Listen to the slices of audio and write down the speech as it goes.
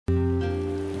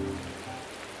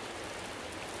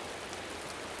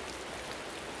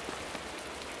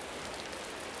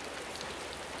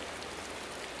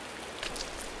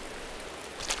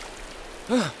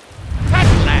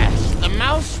At last, the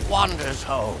mouse wanders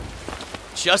home.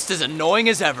 Just as annoying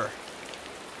as ever.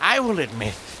 I will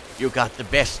admit, you got the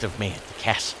best of me at the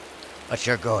castle. But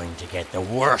you're going to get the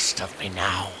worst of me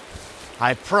now.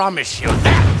 I promise you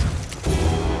that!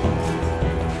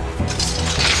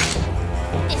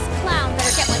 This clown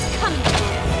better get what's coming to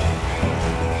him.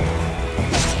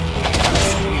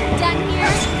 Done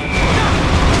here?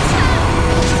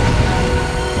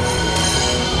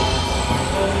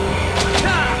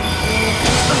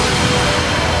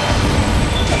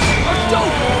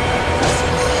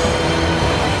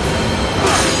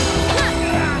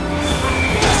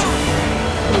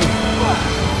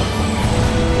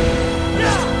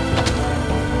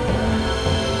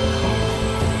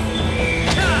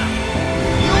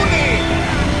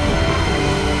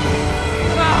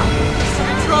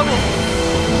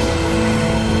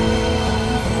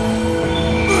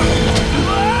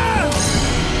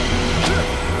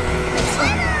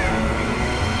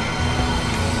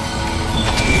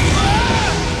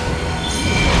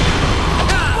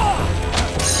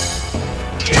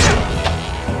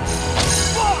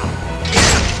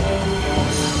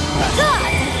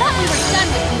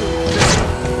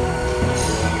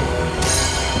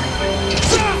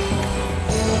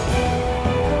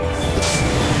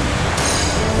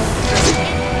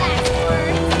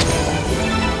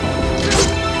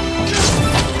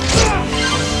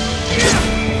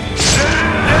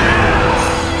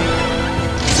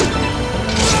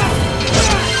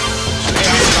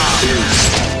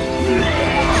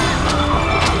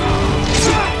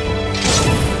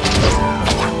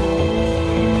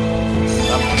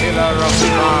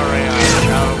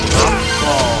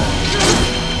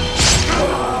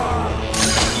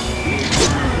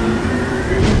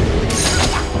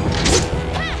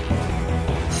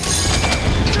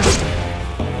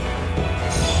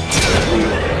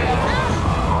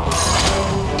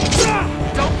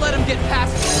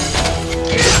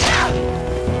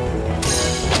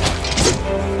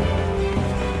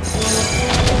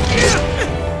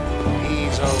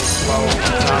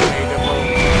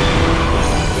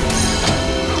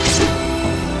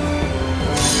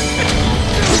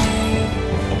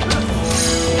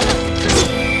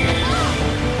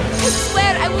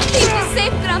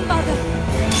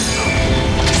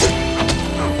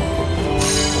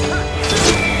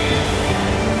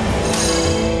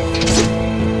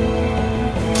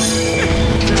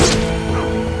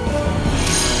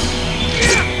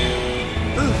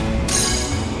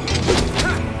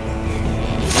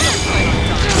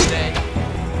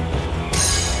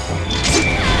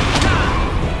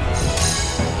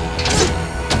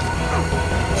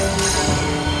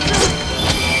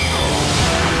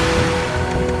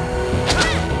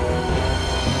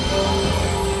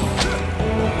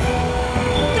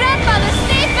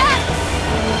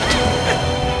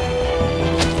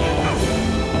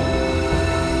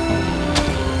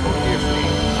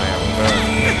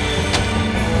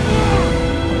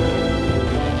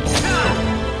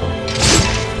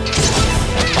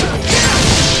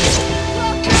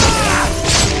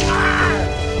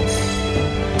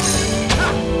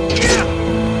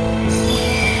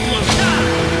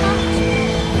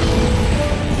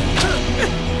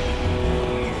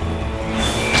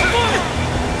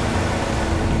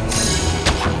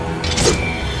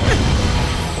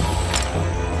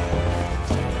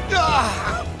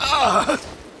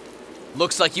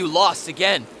 Looks like you lost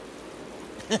again.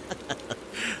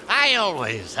 I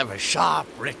always have a sharp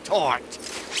retort.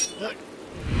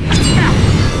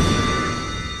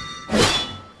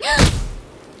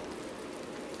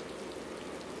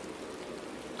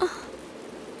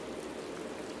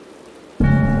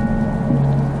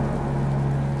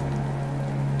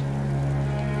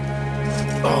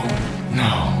 Oh,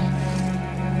 no.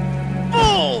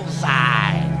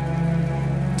 Bullseye!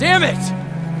 Damn it!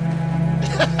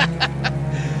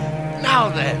 Now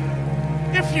then,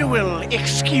 if you will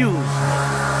excuse me.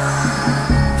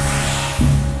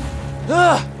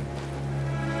 Ugh!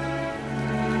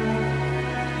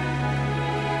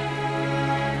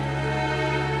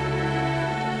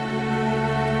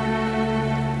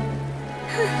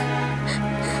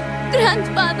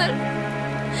 Grandfather!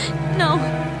 No,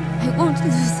 I won't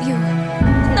lose you.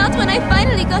 Not when I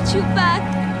finally got you back.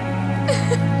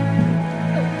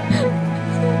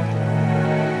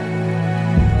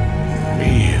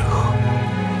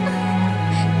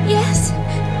 Yes?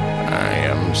 I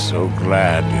am so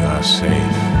glad you are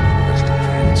safe, little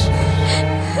princess.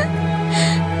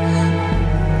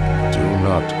 Do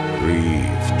not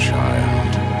grieve,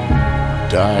 child.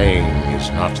 Dying is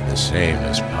not the same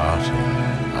as parting.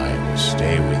 I will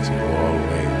stay with you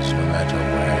always, no matter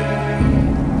where you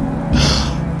go.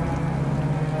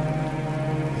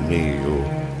 Miu.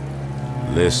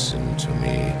 Listen to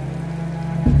me.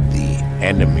 The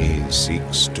enemy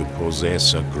seeks to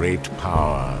possess a great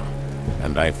power,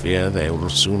 and I fear they will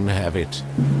soon have it.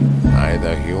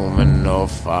 Neither human nor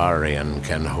Farian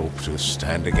can hope to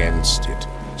stand against it,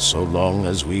 so long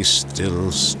as we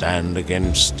still stand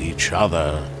against each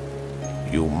other.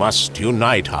 You must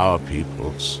unite our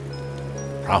peoples.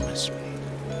 Promise me.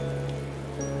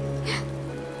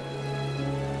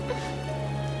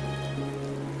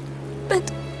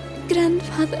 But,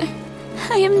 Grandfather,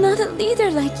 I am not a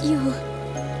leader like you.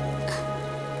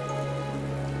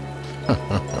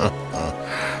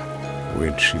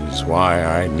 Which is why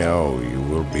I know you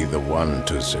will be the one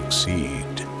to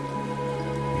succeed.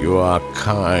 You are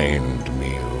kind,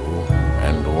 Miu,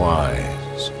 and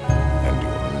wise, and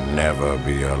you'll never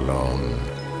be alone.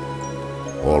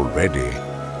 Already,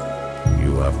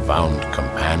 you have found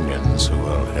companions who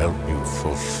will help you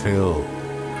fulfill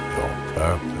your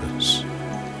purpose.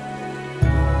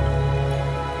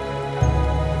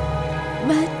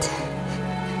 But...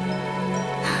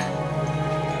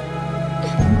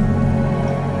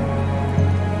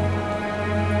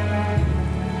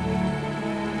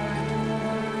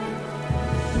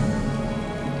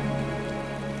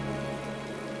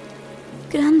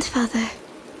 Grandfather,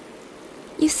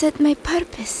 you said my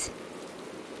purpose.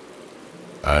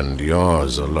 And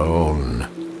yours alone.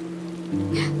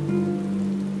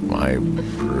 My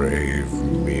brave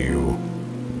Miu,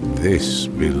 this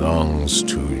belongs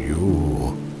to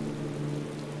you.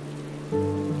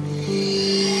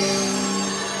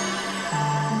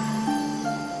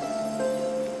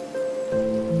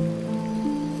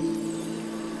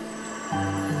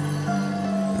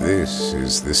 This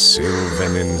is the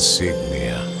Sylvan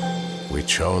insignia,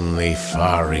 which only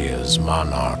Faria's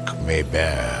monarch may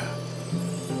bear.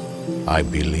 I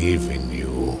believe in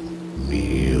you,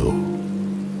 Miu.